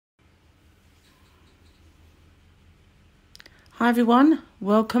Hi everyone,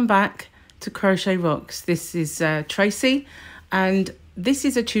 welcome back to Crochet Rocks. This is Tracy, and this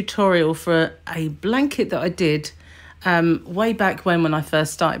is a tutorial for a blanket that I did way back when I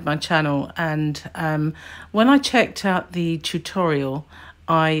first started my channel. And when I checked out the tutorial,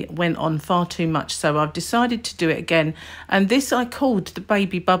 I went on far too much, so I've decided to do it again. And this I called the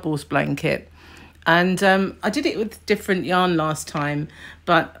Baby Bubbles blanket. And I did it with different yarn last time,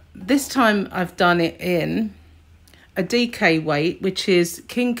 but this time I've done it in a DK weight, which is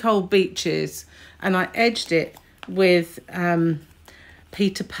King Cole Beaches, and I edged it with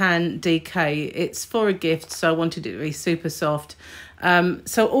Peter Pan DK. It's for a gift, so I wanted it to be super soft.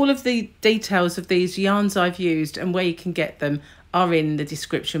 So all of the details of these yarns I've used and where you can get them are in the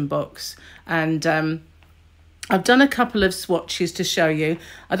description box. And I've done a couple of swatches to show you.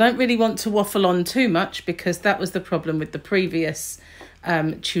 I don't really want to waffle on too much because that was the problem with the previous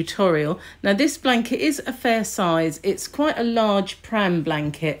tutorial. Now this blanket is a fair size. It's quite a large pram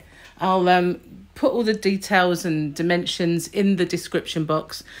blanket. I'll put all the details and dimensions in the description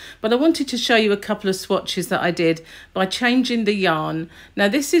box, but I wanted to show you a couple of swatches that I did by changing the yarn. Now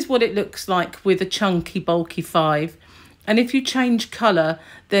this is what it looks like with a chunky bulky 5, and if you change colour,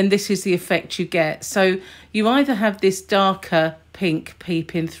 then this is the effect you get. So you either have this darker pink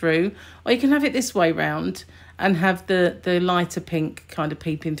peeping through, or you can have it this way round and have the lighter pink kind of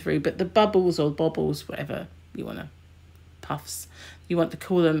peeping through, but the bubbles or bobbles, whatever you want to, puffs, you want to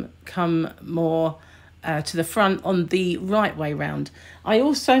call them, come more to the front on the right way round. I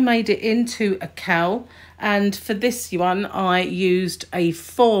also made it into a cowl, and for this one I used a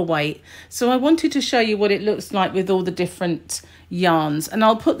 4 weight. So I wanted to show you what it looks like with all the different yarns, and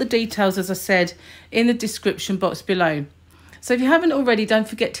I'll put the details, as I said, in the description box below. So if you haven't already, don't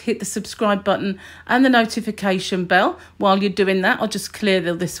forget to hit the subscribe button and the notification bell. While you're doing that, I'll just clear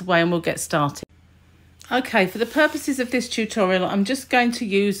this away and we'll get started. Okay, for the purposes of this tutorial, I'm just going to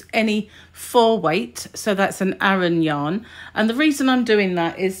use any 4 weight. So that's an Aran yarn. And the reason I'm doing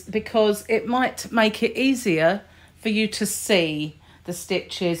that is because it might make it easier for you to see the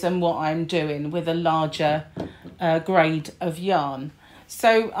stitches and what I'm doing with a larger grade of yarn.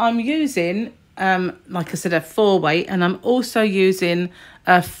 So I'm using, like I said, a 4 weight, and I'm also using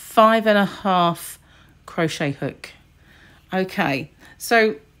a 5.5 crochet hook. Okay,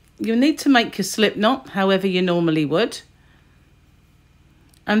 so you need to make your slip knot however you normally would,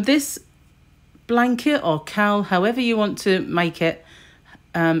 and this blanket or cowl, however you want to make it,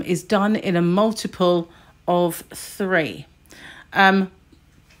 is done in a multiple of 3.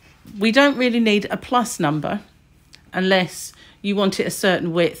 We don't really need a plus number unless you want it a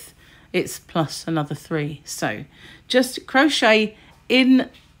certain width. It's plus another 3. So just crochet in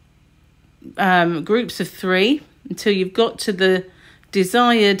groups of 3 until you've got to the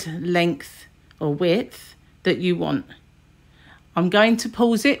desired length or width that you want. I'm going to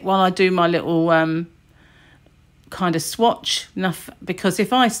pause it while I do my little kind of swatch, because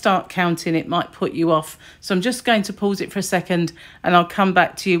if I start counting it might put you off. So I'm just going to pause it for a second and I'll come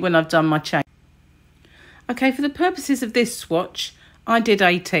back to you when I've done my chain. Okay, for the purposes of this swatch, I did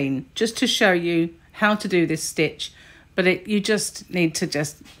 18 just to show you how to do this stitch, but you just need to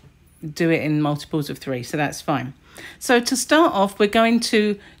just do it in multiples of 3, so that's fine. So to start off, we're going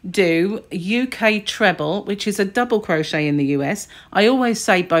to do UK treble, which is a double crochet in the US. I always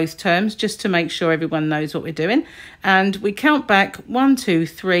say both terms just to make sure everyone knows what we're doing. And we count back 1, 2,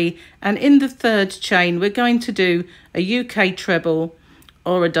 3, and in the 3rd chain, we're going to do a UK treble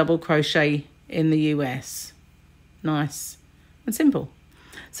or a double crochet in the US. Nice and simple.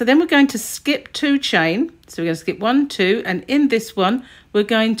 So then we're going to skip 2 chain. So we're going to skip 1, 2, and in this one we're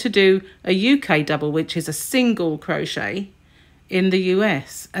going to do a UK double, which is a single crochet in the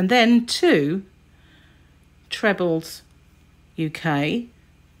US, and then 2 trebles UK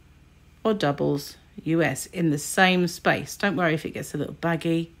or doubles US in the same space. Don't worry if it gets a little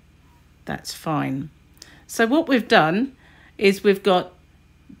baggy, that's fine. So what we've done is we've got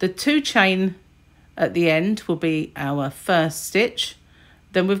the 2 chain at the end will be our first stitch.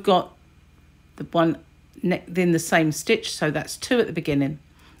 Then we've got the one in the same stitch, so that's 2 at the beginning.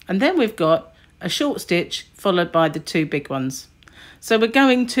 And then we've got a short stitch followed by the 2 big ones. So we're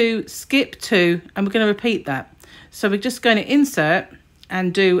going to skip 2 and we're going to repeat that. So we're just going to insert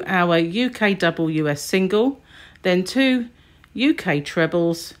and do our UK double US single, then 2 UK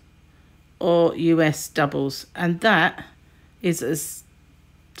trebles or US doubles. And that is as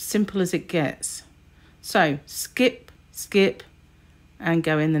simple as it gets. So skip, skip, and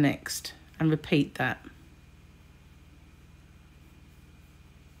go in the next and repeat that.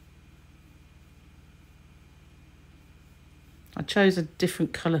 I chose a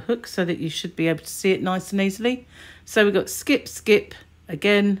different colour hook so that you should be able to see it nice and easily. So we've got skip, skip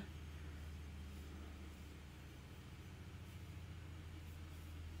again.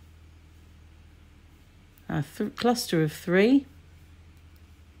 A cluster of 3.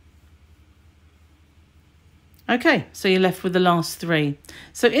 Okay, so you're left with the last 3.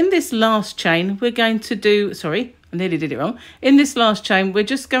 So in this last chain, we're going to do, sorry, I nearly did it wrong. In this last chain, we're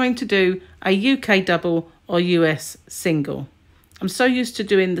just going to do a UK double or US single. I'm so used to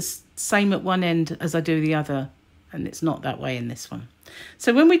doing the same at one end as I do the other, and it's not that way in this one.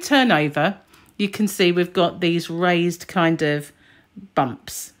 So when we turn over, you can see we've got these raised kind of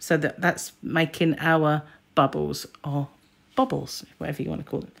bumps. So that's making our bubbles or bobbles, whatever you want to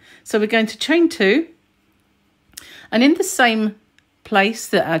call them. So we're going to chain 2. And in the same place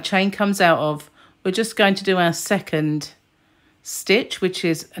that our chain comes out of, we're just going to do our second stitch, which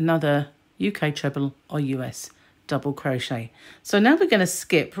is another UK treble or US double crochet. So now we're going to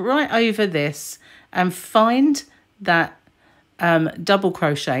skip right over this and find that double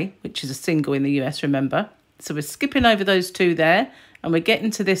crochet, which is a single in the US, remember. So we're skipping over those 2 there, and we're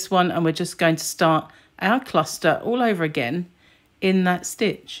getting to this one, and we're just going to start our cluster all over again in that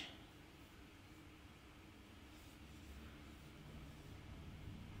stitch.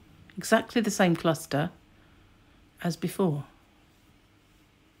 Exactly the same cluster as before.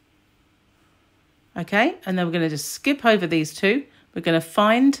 Okay, and then we're going to just skip over these 2. We're going to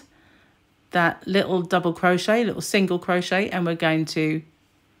find that little double crochet, little single crochet, and we're going to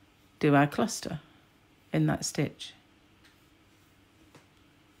do our cluster in that stitch.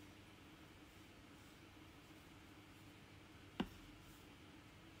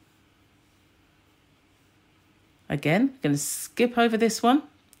 Again, going to skip over this one.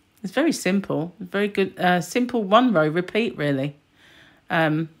 It's very simple, very good, simple 1 row repeat really.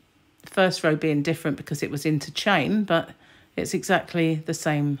 First row being different because it was into chain, but it's exactly the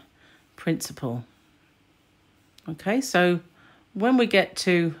same principle. Okay, so when we get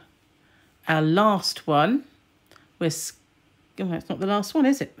to our last one, oh, it's not the last one,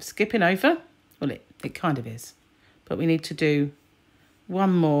 is it? We're skipping over. Well, it kind of is, but we need to do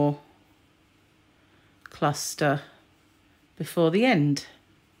 1 more cluster before the end.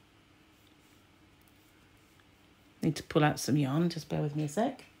 Need to pull out some yarn, just bear with me a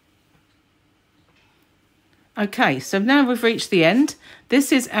sec. Okay, so now we've reached the end.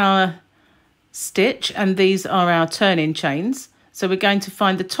 This is our stitch and these are our turn-in chains. So we're going to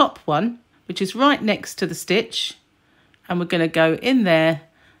find the top one, which is right next to the stitch, and we're going to go in there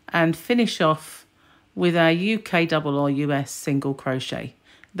and finish off with our UK double or US single crochet.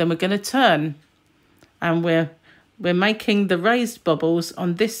 Then we're going to turn, and we're making the raised bubbles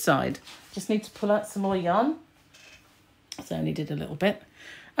on this side. Just need to pull out some more yarn. So I only did a little bit.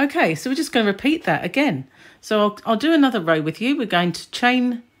 Okay, so we're just going to repeat that again. So I'll do another row with you. We're going to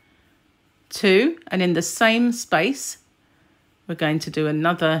chain 2, and in the same space, we're going to do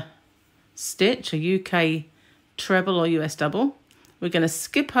another stitch, a UK treble or US double. We're going to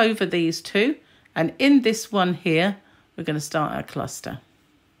skip over these 2, and in this one here, we're going to start our cluster.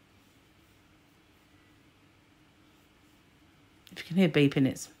 If you can hear beeping,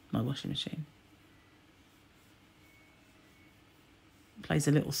 it's my washing machine. Plays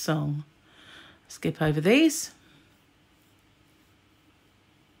a little song. Skip over these.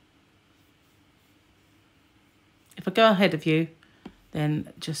 If I go ahead of you,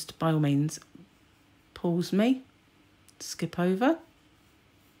 then just by all means pause me, skip over.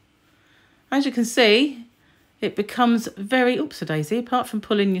 As you can see, it becomes very, oops a daisy, apart from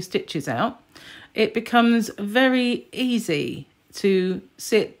pulling your stitches out, it becomes very easy to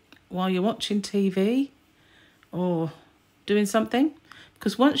sit while you're watching TV or doing something.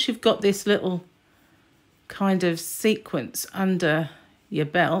 Because once you've got this little kind of sequence under your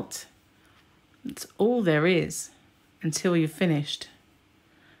belt, that's all there is until you've finished.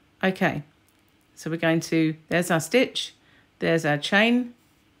 Okay, so we're going to, there's our stitch, there's our chain.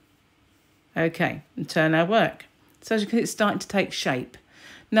 Okay, and turn our work. So as you can see, it's starting to take shape.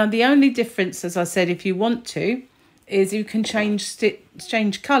 Now the only difference, as I said, if you want to, is you can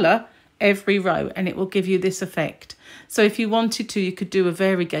change colour every row and it will give you this effect. So if you wanted to, you could do a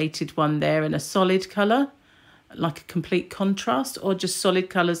variegated one there in a solid colour, like a complete contrast, or just solid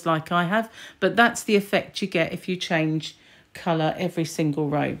colours like I have. But that's the effect you get if you change colour every single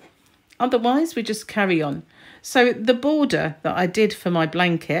row. Otherwise, we just carry on. So the border that I did for my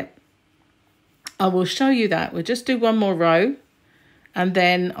blanket, I will show you that. We'll just do 1 more row and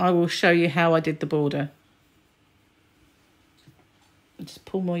then I will show you how I did the border. I'll just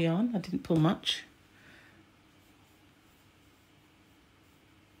pull more yarn. I didn't pull much.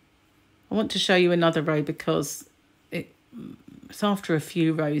 I want to show you another row because it it's after a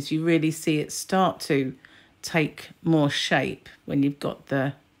few rows you really see it start to take more shape when you've got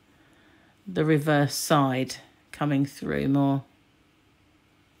the reverse side coming through more.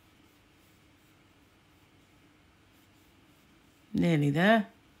 Nearly there.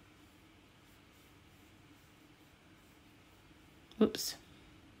 Whoops.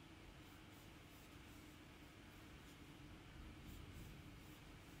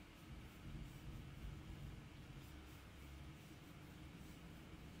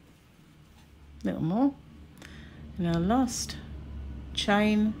 A little more. And our last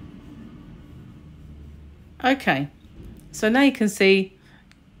chain. Okay, so now you can see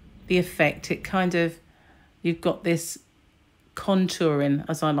the effect. It kind of, you've got this contouring,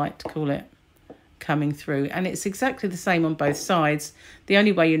 as I like to call it, coming through, and it's exactly the same on both sides. The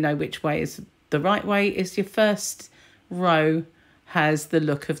only way you know which way is the right way is your first row has the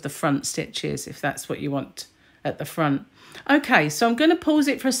look of the front stitches, if that's what you want at the front. Okay, so I'm going to pause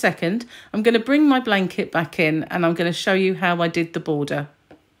it for a second. I'm going to bring my blanket back in and I'm going to show you how I did the border.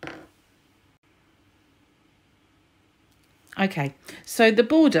 Okay, so the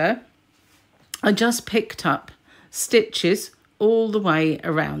border, I just picked up stitches all the way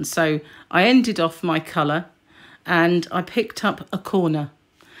around. So I ended off my colour and I picked up a corner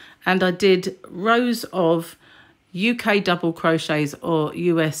and I did rows of UK double crochets or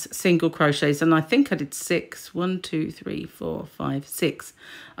US single crochets, and I think I did 6. 1, 2, 3, 4, 5, 6.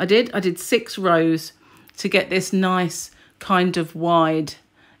 I did 6 rows to get this nice kind of wide,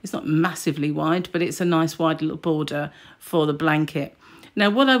 it's not massively wide, but it's a nice wide little border for the blanket. Now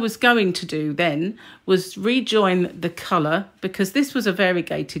what I was going to do then was rejoin the colour, because this was a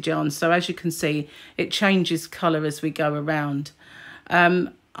variegated yarn, so as you can see it changes colour as we go around.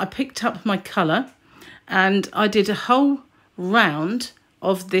 I picked up my colour and I did a whole round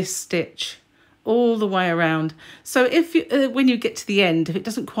of this stitch all the way around. So if you, when you get to the end, if it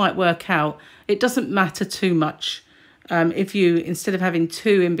doesn't quite work out, it doesn't matter too much. If you, instead of having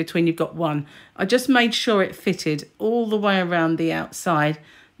 2 in between, you've got 1. I just made sure it fitted all the way around the outside.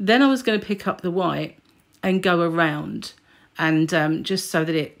 Then I was going to pick up the white and go around, and just so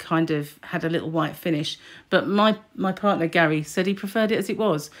that it kind of had a little white finish. But my partner Gary said he preferred it as it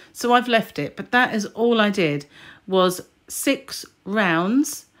was, so I've left it. But that is all I did, was 6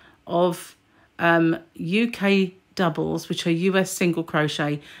 rounds of UK doubles, which are US single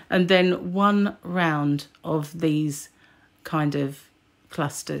crochet, and then 1 round of these kind of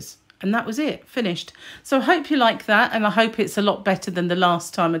clusters, and that was it, finished. So I hope you like that, and I hope it's a lot better than the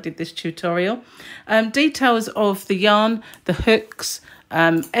last time I did this tutorial. Details of the yarn, the hooks,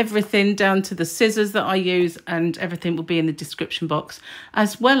 everything down to the scissors that I use, and everything will be in the description box,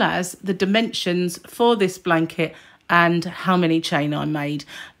 as well as the dimensions for this blanket and how many chain I made.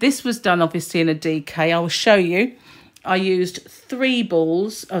 This was done obviously in a DK. I will show you. I used 3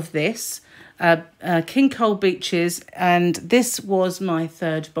 balls of this, King Cole Beaches, and this was my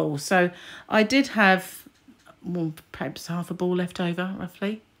 3rd ball. So I did have, well, perhaps half a ball left over,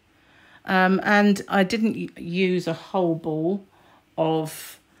 roughly. And I didn't use a whole ball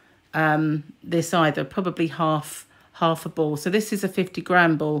of this either, probably half a ball. So this is a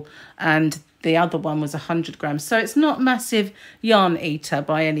 50-gram ball, and the other one was 100 grams. So it's not massive yarn eater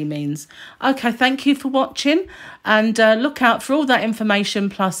by any means. Okay, thank you for watching, and look out for all that information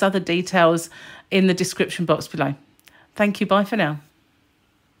plus other details in the description box below. Thank you, bye for now.